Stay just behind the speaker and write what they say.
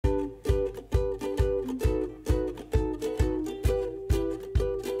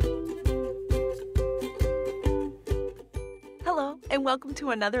and welcome to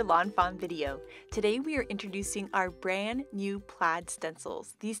another lawnfawn video. Today we are introducing our brand new plaid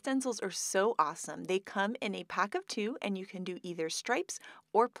stencils. These stencils are so awesome. They come in a pack of 2 and you can do either stripes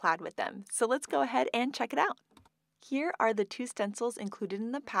or plaid with them. So let's go ahead and check it out. Here are the 2 stencils included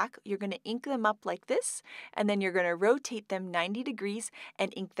in the pack. You're going to ink them up like this, and then you're going to rotate them 90 degrees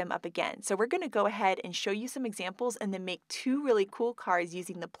and ink them up again. So we're going to go ahead and show you some examples and then make 2 really cool cards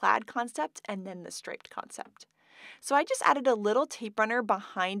using the plaid concept and then the striped concept. So I just added a little tape runner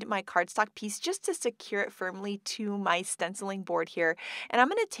behind my cardstock piece just to secure it firmly to my stenciling board here. And I'm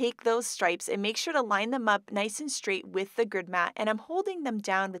going to take those stripes and make sure to line them up nice and straight with the grid mat, and I'm holding them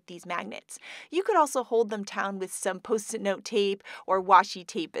down with these magnets. You could also hold them down with some post-it note tape or washi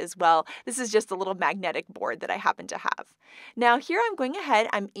tape as well. This is just a little magnetic board that I happen to have. Now here I'm going ahead,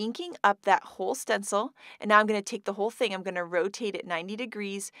 I'm inking up that whole stencil, and now I'm going to take the whole thing, I'm going to rotate it 90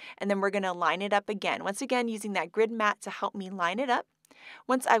 degrees, and then we're going to line it up again. Once again, using that grid mat to help me line it up.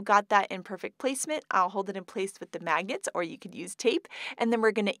 Once I've got that in perfect placement, I'll hold it in place with the magnets, or you could use tape, and then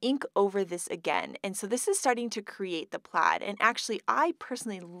we're going to ink over this again. And so this is starting to create the plaid. And actually, I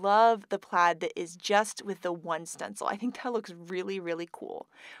personally love the plaid that is just with the one stencil. I think that looks really, really cool.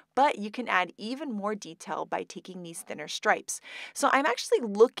 But you can add even more detail by taking these thinner stripes. So I'm actually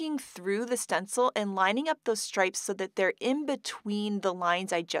looking through the stencil and lining up those stripes so that they're in between the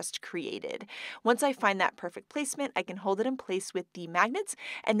lines I just created. Once I find that perfect placement, I can hold it in place with the magnets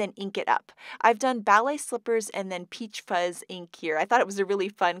and then ink it up. I've done ballet slippers and then peach fuzz ink here. I thought it was a really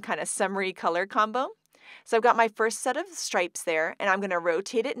fun kind of summery color combo. So I've got my first set of stripes there, and I'm going to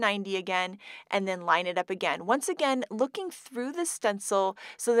rotate it 90 again and then line it up again. Once again, looking through the stencil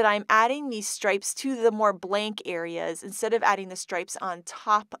so that I'm adding these stripes to the more blank areas instead of adding the stripes on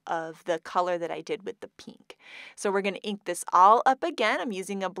top of the color that I did with the pink. So we're going to ink this all up again. I'm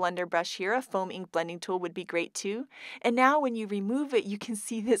using a blender brush here. A foam ink blending tool would be great too. And now when you remove it, you can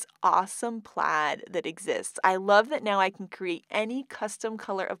see this awesome plaid that exists. I love that now I can create any custom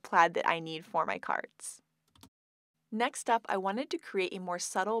color of plaid that I need for my cards. Next up, I wanted to create a more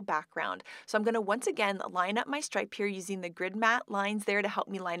subtle background. So I'm going to once again line up my stripe here using the grid mat lines there to help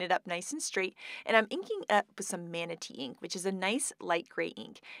me line it up nice and straight. And I'm inking up with some manatee ink, which is a nice light gray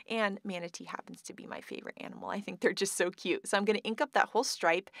ink. And manatee happens to be my favorite animal. I think they're just so cute. So I'm going to ink up that whole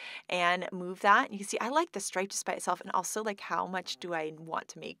stripe and move that. You can see I like the stripe just by itself, and also like how much do I want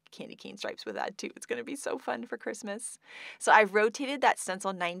to make candy cane stripes with that too. It's going to be so fun for Christmas. So I've rotated that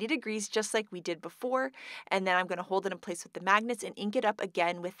stencil 90 degrees just like we did before. And then I'm going to hold it in place with the magnets and ink it up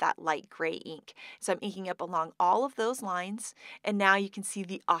again with that light gray ink. So I'm inking up along all of those lines, and now you can see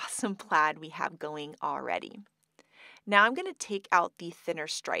the awesome plaid we have going already. Now I'm going to take out the thinner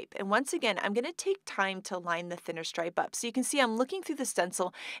stripe, and once again I'm going to take time to line the thinner stripe up. So you can see I'm looking through the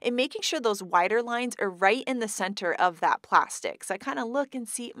stencil and making sure those wider lines are right in the center of that plastic. So I kind of look and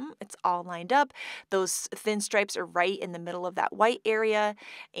see it's all lined up. Those thin stripes are right in the middle of that white area,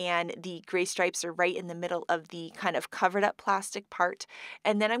 and the gray stripes are right in the middle of the kind of covered up plastic part.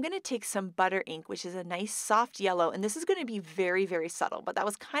 And then I'm going to take some butter ink, which is a nice soft yellow, and this is going to be very, very subtle, but that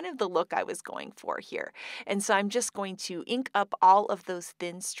was kind of the look I was going for here. And so I'm just going to ink up all of those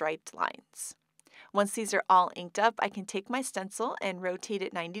thin striped lines. Once these are all inked up, I can take my stencil and rotate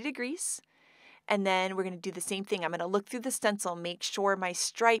it 90 degrees. And then we're going to do the same thing. I'm going to look through the stencil, make sure my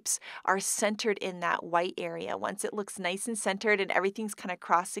stripes are centered in that white area. Once it looks nice and centered and everything's kind of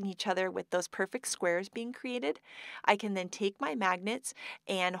crossing each other with those perfect squares being created, I can then take my magnets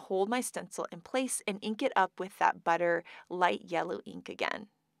and hold my stencil in place and ink it up with that butter light yellow ink again.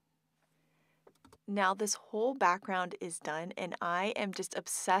 Now this whole background is done, and I am just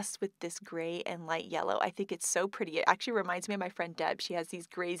obsessed with this gray and light yellow. I think it's so pretty. It actually reminds me of my friend Deb. She has these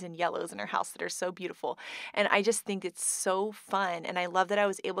grays and yellows in her house that are so beautiful, and I just think it's so fun, and I love that I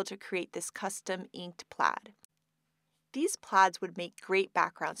was able to create this custom inked plaid. These plaids would make great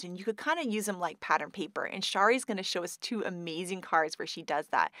backgrounds, and you could kind of use them like pattern paper, and Shari's going to show us 2 amazing cards where she does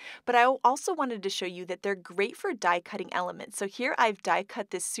that. But I also wanted to show you that they're great for die cutting elements. So here I've die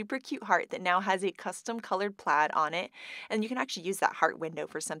cut this super cute heart that now has a custom colored plaid on it, and you can actually use that heart window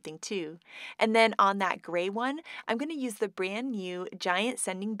for something too. And then on that gray one, I'm going to use the brand new Giant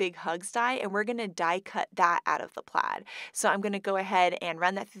Sending Big Hugs die, and we're going to die cut that out of the plaid. So I'm going to go ahead and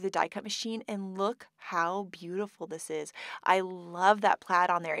run that through the die cut machine, and look how beautiful this is. I love that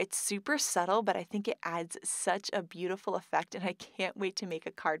plaid on there. It's super subtle, but I think it adds such a beautiful effect, and I can't wait to make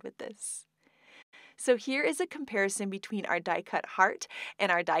a card with this. So here is a comparison between our die cut heart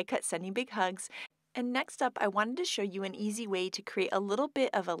and our die cut Sending Big Hugs. And next up, I wanted to show you an easy way to create a little bit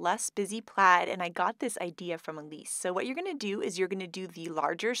of a less busy plaid, and I got this idea from Elise. So what you're going to do is you're going to do the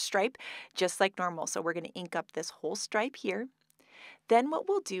larger stripe just like normal. So we're going to ink up this whole stripe here. Then what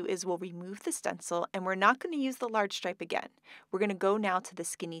we'll do is we'll remove the stencil, and we're not going to use the large stripe again. We're going to go now to the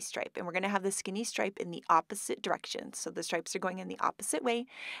skinny stripe, and we're going to have the skinny stripe in the opposite direction. So the stripes are going in the opposite way,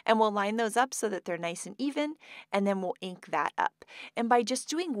 and we'll line those up so that they're nice and even, and then we'll ink that up. And by just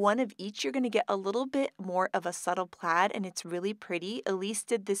doing one of each, you're going to get a little bit more of a subtle plaid, and it's really pretty. Elise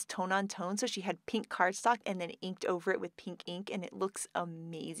did this tone on tone, so she had pink cardstock and then inked over it with pink ink, and it looks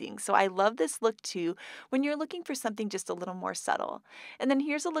amazing. So I love this look too when you're looking for something just a little more subtle. And then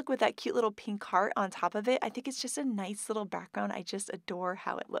here's a look with that cute little pink heart on top of it. I think it's just a nice little background. I just adore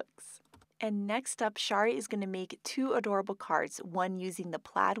how it looks. And next up, Shari is going to make two adorable cards, one using the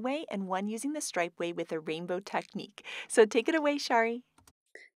plaid way and one using the stripe way with a rainbow technique. So take it away, Shari.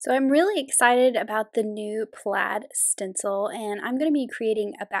 So I'm really excited about the new plaid stencil, and I'm going to be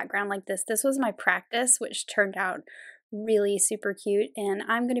creating a background like this. This was my practice, which turned out really super cute, and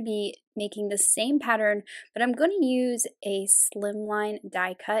I'm going to be making the same pattern, but I'm going to use a slimline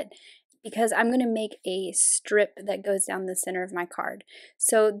die cut because I'm going to make a strip that goes down the center of my card.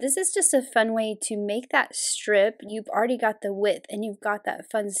 So this is just a fun way to make that strip. You've already got the width and you've got that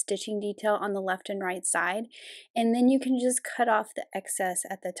fun stitching detail on the left and right side, and then you can just cut off the excess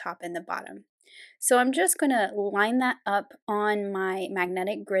at the top and the bottom. So I'm just going to line that up on my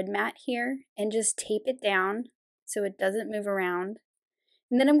magnetic grid mat here and just tape it down so it doesn't move around.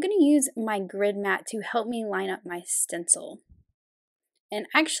 And then I'm going to use my grid mat to help me line up my stencil. And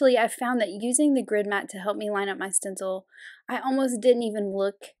actually, I found that using the grid mat to help me line up my stencil, I almost didn't even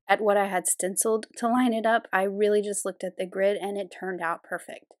look at what I had stenciled to line it up. I really just looked at the grid and it turned out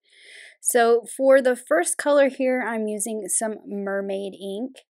perfect. So for the first color here, I'm using some mermaid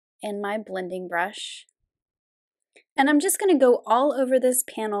ink and my blending brush. And I'm just going to go all over this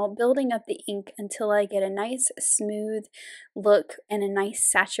panel, building up the ink until I get a nice smooth look and a nice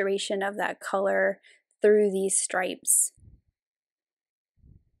saturation of that color through these stripes.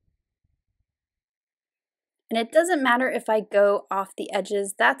 And it doesn't matter if I go off the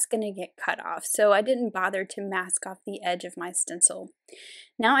edges, that's going to get cut off. So I didn't bother to mask off the edge of my stencil.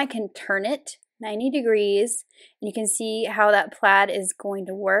 Now I can turn it 90 degrees, and you can see how that plaid is going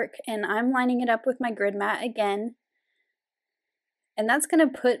to work. And I'm lining it up with my grid mat again. And that's going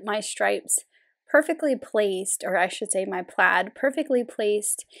to put my stripes perfectly placed, or I should say my plaid perfectly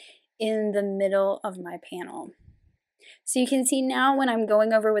placed in the middle of my panel. So you can see now when I'm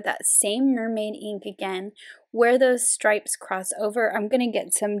going over with that same mermaid ink again, where those stripes cross over, I'm going to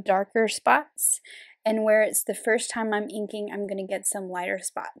get some darker spots. And where it's the first time I'm inking, I'm going to get some lighter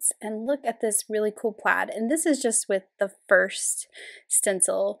spots. And look at this really cool plaid. And this is just with the first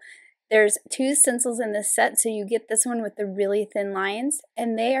stencil. There's two stencils in this set, so you get this one with the really thin lines.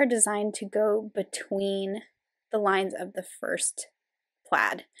 And they are designed to go between the lines of the first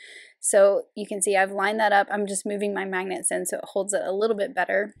plaid. So you can see I've lined that up. I'm just moving my magnets in so it holds it a little bit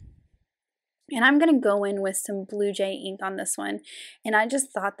better. And I'm going to go in with some Blue Jay ink on this one. And I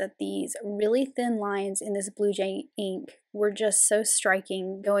just thought that these really thin lines in this Blue Jay ink were just so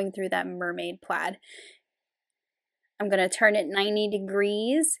striking going through that mermaid plaid. I'm going to turn it 90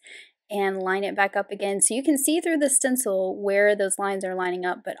 degrees and line it back up again. So you can see through the stencil where those lines are lining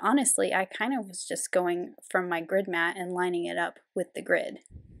up. But honestly, I kind of was just going from my grid mat and lining it up with the grid.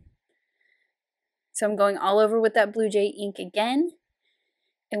 So I'm going all over with that Blue Jay ink again.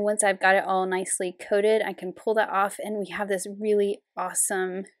 And once I've got it all nicely coated, I can pull that off and we have this really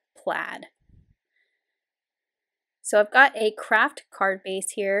awesome plaid. So I've got a kraft card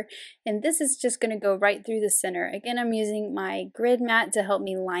base here, and this is just going to go right through the center. Again, I'm using my grid mat to help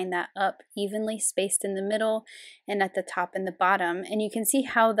me line that up evenly spaced in the middle and at the top and the bottom. And you can see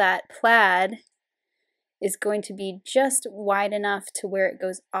how that plaid is going to be just wide enough to where it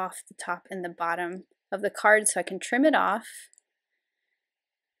goes off the top and the bottom of the card, so I can trim it off.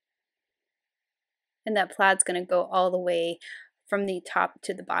 And that plaid's going to go all the way from the top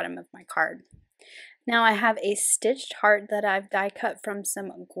to the bottom of my card. Now I have a stitched heart that I've die cut from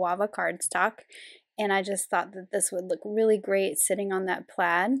some guava cardstock, and I just thought that this would look really great sitting on that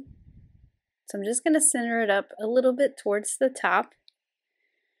plaid. So I'm just going to center it up a little bit towards the top.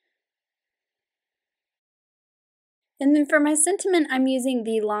 And then for my sentiment, I'm using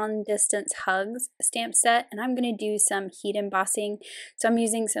the Long Distance Hugs stamp set, and I'm going to do some heat embossing. So I'm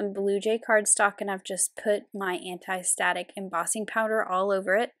using some Blue Jay cardstock, and I've just put my anti-static embossing powder all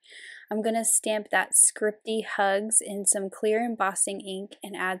over it. I'm going to stamp that scripty Hugs in some clear embossing ink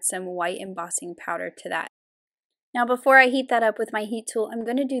and add some white embossing powder to that. Now before I heat that up with my heat tool, I'm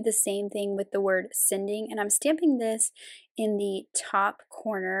going to do the same thing with the word sending, and I'm stamping this in the top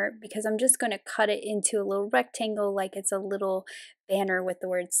corner because I'm just going to cut it into a little rectangle like it's a little banner with the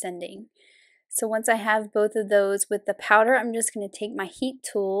word sending. So once I have both of those with the powder, I'm just going to take my heat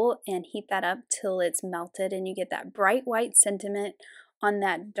tool and heat that up till it's melted and you get that bright white sentiment on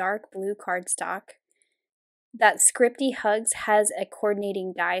that dark blue cardstock. That Scripty Hugs has a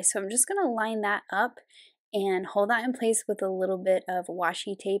coordinating die, so I'm just going to line that up and hold that in place with a little bit of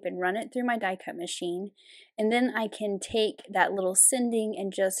washi tape and run it through my die cut machine. And then I can take that little sending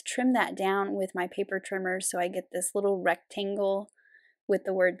and just trim that down with my paper trimmer so I get this little rectangle with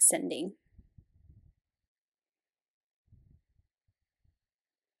the word sending.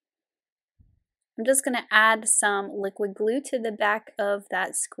 I'm just going to add some liquid glue to the back of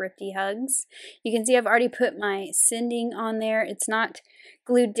that Scripty Hugs. You can see I've already put my sending on there. It's not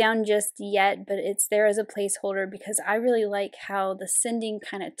glued down just yet, but it's there as a placeholder because I really like how the sending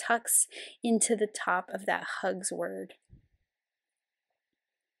kind of tucks into the top of that Hugs word.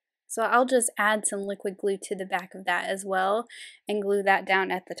 So I'll just add some liquid glue to the back of that as well and glue that down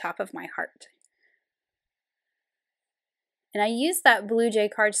at the top of my heart. And I use that blue Jay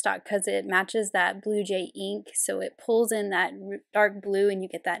cardstock because it matches that blue Jay ink, so it pulls in that dark blue and you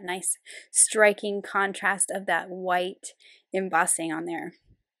get that nice striking contrast of that white embossing on there.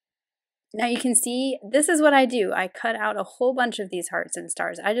 Now you can see, this is what I do. I cut out a whole bunch of these hearts and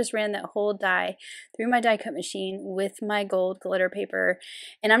stars. I just ran that whole die through my die cut machine with my gold glitter paper.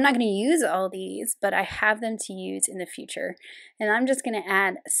 And I'm not going to use all these, but I have them to use in the future. And I'm just going to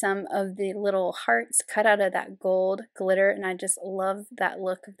add some of the little hearts cut out of that gold glitter. And I just love that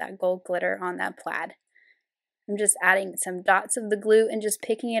look of that gold glitter on that plaid. I'm just adding some dots of the glue and just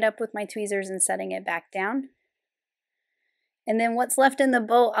picking it up with my tweezers and setting it back down. And then what's left in the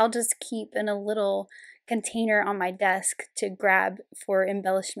bowl, I'll just keep in a little container on my desk to grab for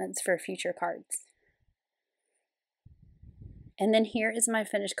embellishments for future cards. And then here is my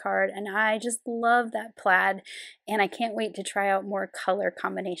finished card, and I just love that plaid, and I can't wait to try out more color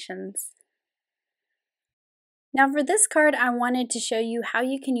combinations. Now for this card, I wanted to show you how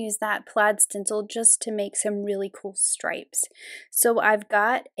you can use that plaid stencil just to make some really cool stripes. So I've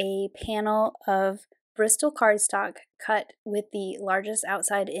got a panel of Bristol cardstock cut with the largest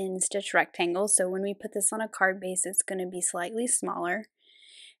outside in stitch rectangle. So when we put this on a card base, it's going to be slightly smaller.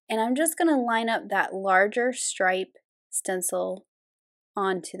 And I'm just going to line up that larger stripe stencil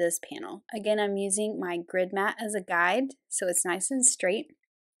onto this panel. Again, I'm using my grid mat as a guide, so it's nice and straight.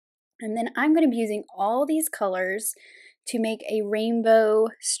 And then I'm going to be using all these colors to make a rainbow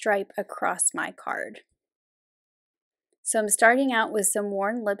stripe across my card. So I'm starting out with some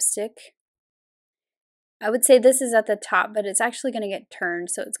worn lipstick. I would say this is at the top, but it's actually going to get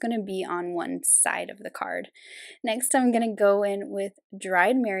turned, so it's going to be on one side of the card. Next, I'm going to go in with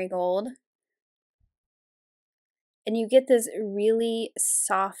dried marigold. And you get this really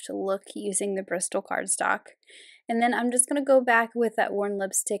soft look using the Bristol cardstock. And then I'm just going to go back with that worn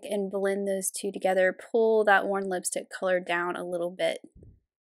lipstick and blend those two together, pull that worn lipstick color down a little bit.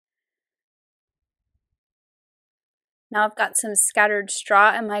 Now I've got some scattered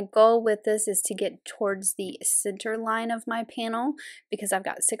straw, and my goal with this is to get towards the center line of my panel because I've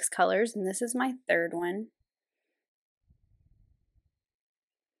got 6 colors and this is my third one.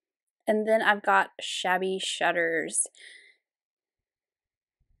 And then I've got shabby shutters.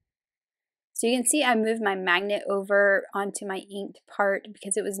 So you can see I moved my magnet over onto my inked part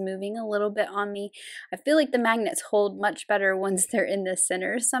because it was moving a little bit on me. I feel like the magnets hold much better once they're in the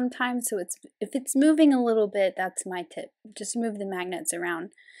center sometimes. So if it's moving a little bit, that's my tip. Just move the magnets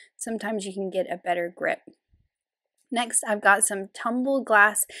around. Sometimes you can get a better grip. Next, I've got some tumbled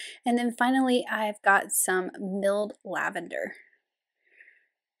glass. And then finally, I've got some milled lavender.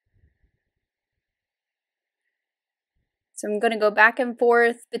 So I'm going to go back and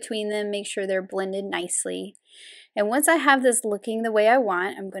forth between them, make sure they're blended nicely. And once I have this looking the way I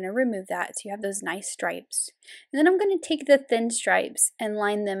want, I'm going to remove that so you have those nice stripes. And then I'm going to take the thin stripes and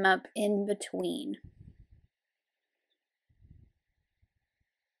line them up in between.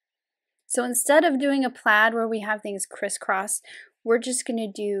 So instead of doing a plaid where we have things crisscross, we're just going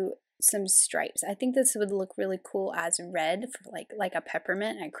to do some stripes. I think this would look really cool as red for like a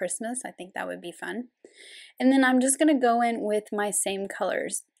peppermint at Christmas. I think that would be fun. And then I'm just going to go in with my same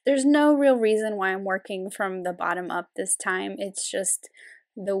colors. There's no real reason why I'm working from the bottom up this time. It's just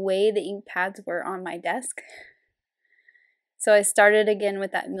the way the ink pads were on my desk. So I started again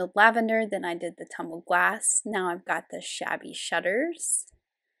with that milled lavender, then I did the tumbled glass. Now I've got the shabby shutters,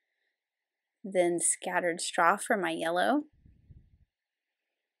 then scattered straw for my yellow.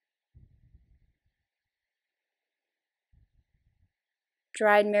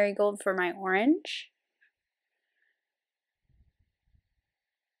 Dried marigold for my orange.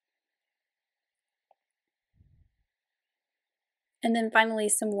 And then finally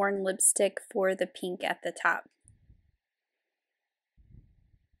some worn lipstick for the pink at the top.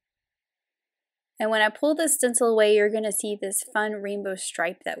 And when I pull the stencil away, you're going to see this fun rainbow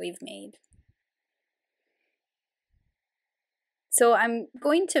stripe that we've made. So I'm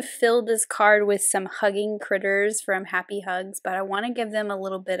going to fill this card with some hugging critters from Happy Hugs, but I want to give them a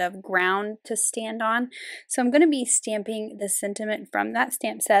little bit of ground to stand on. So I'm going to be stamping the sentiment from that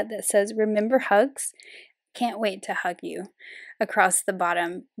stamp set that says, "Remember hugs? Can't wait to hug you," across the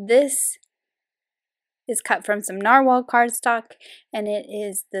bottom. This is cut from some narwhal cardstock, and it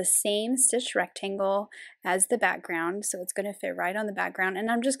is the same stitch rectangle as the background, so it's going to fit right on the background. And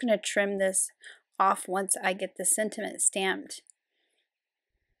I'm just going to trim this off once I get the sentiment stamped.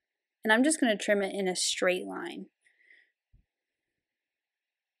 And I'm just going to trim it in a straight line.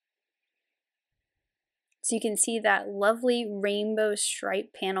 So you can see that lovely rainbow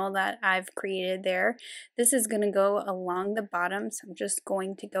stripe panel that I've created there. This is going to go along the bottom, so I'm just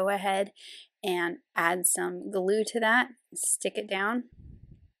going to go ahead and add some glue to that, stick it down.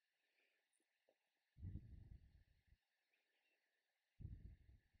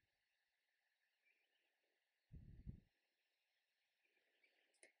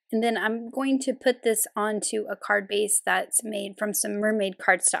 And then I'm going to put this onto a card base that's made from some mermaid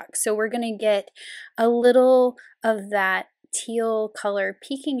cardstock. So we're going to get a little of that teal color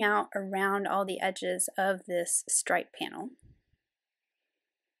peeking out around all the edges of this stripe panel.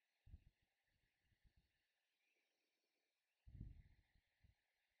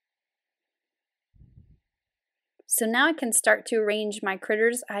 So now I can start to arrange my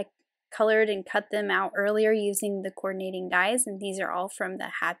critters. I colored and cut them out earlier using the coordinating dies, and these are all from the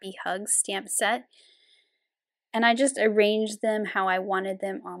Happy Hugs stamp set. And I just arranged them how I wanted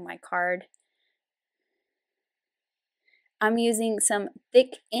them on my card. I'm using some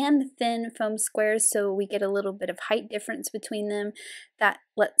thick and thin foam squares so we get a little bit of height difference between them. That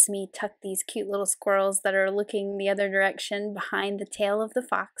lets me tuck these cute little squirrels that are looking the other direction behind the tail of the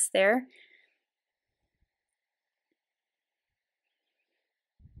fox there.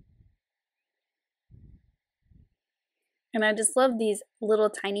 And I just love these little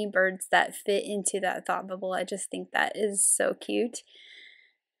tiny birds that fit into that thought bubble. I just think that is so cute.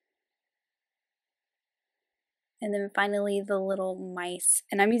 And then finally the little mice.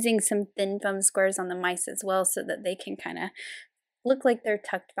 And I'm using some thin foam squares on the mice as well so that they can kind of look like they're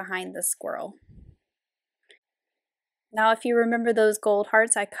tucked behind the squirrel. Now, if you remember those gold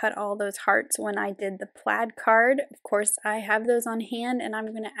hearts, I cut all those hearts when I did the plaid card. Of course, I have those on hand, and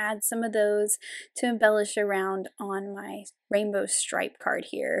I'm going to add some of those to embellish around on my rainbow stripe card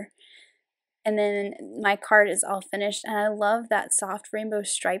here. And then my card is all finished, and I love that soft rainbow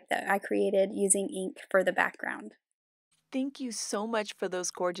stripe that I created using ink for the background. Thank you so much for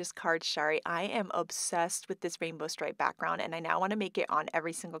those gorgeous cards, Shari. I am obsessed with this rainbow stripe background, and I now want to make it on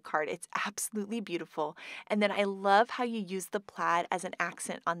every single card. It's absolutely beautiful. And then I love how you use the plaid as an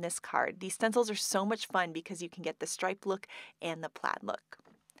accent on this card. These stencils are so much fun because you can get the stripe look and the plaid look.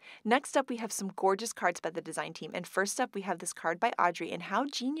 Next up, we have some gorgeous cards by the design team. And first up, we have this card by Audrey. And how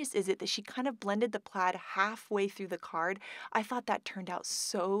genius is it that she kind of blended the plaid halfway through the card? I thought that turned out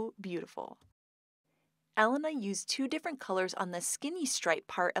so beautiful. Elena used 2 different colors on the skinny stripe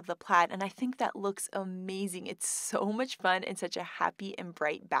part of the plaid, and I think that looks amazing. It's so much fun and such a happy and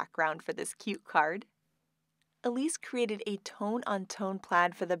bright background for this cute card. Elise created a tone-on-tone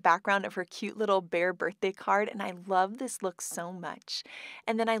plaid for the background of her cute little bear birthday card, and I love this look so much.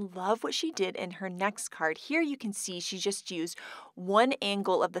 And then I love what she did in her next card. Here you can see she just used one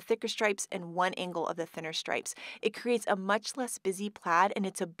angle of the thicker stripes and one angle of the thinner stripes. It creates a much less busy plaid, and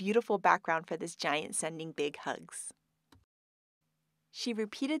it's a beautiful background for this giant sending big hugs. She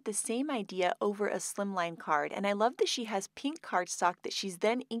repeated the same idea over a slimline card, and I love that she has pink cardstock that she's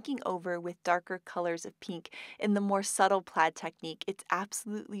then inking over with darker colors of pink in the more subtle plaid technique. It's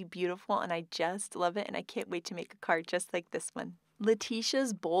absolutely beautiful, and I just love it, and I can't wait to make a card just like this one.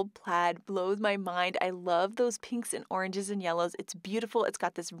 Letitia's bold plaid blows my mind. I love those pinks and oranges and yellows. It's beautiful. It's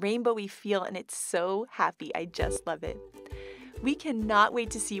got this rainbowy feel, and it's so happy. I just love it. We cannot wait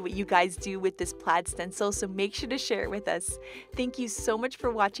to see what you guys do with this plaid stencil, so make sure to share it with us. Thank you so much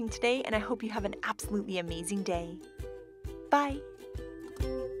for watching today, and I hope you have an absolutely amazing day. Bye!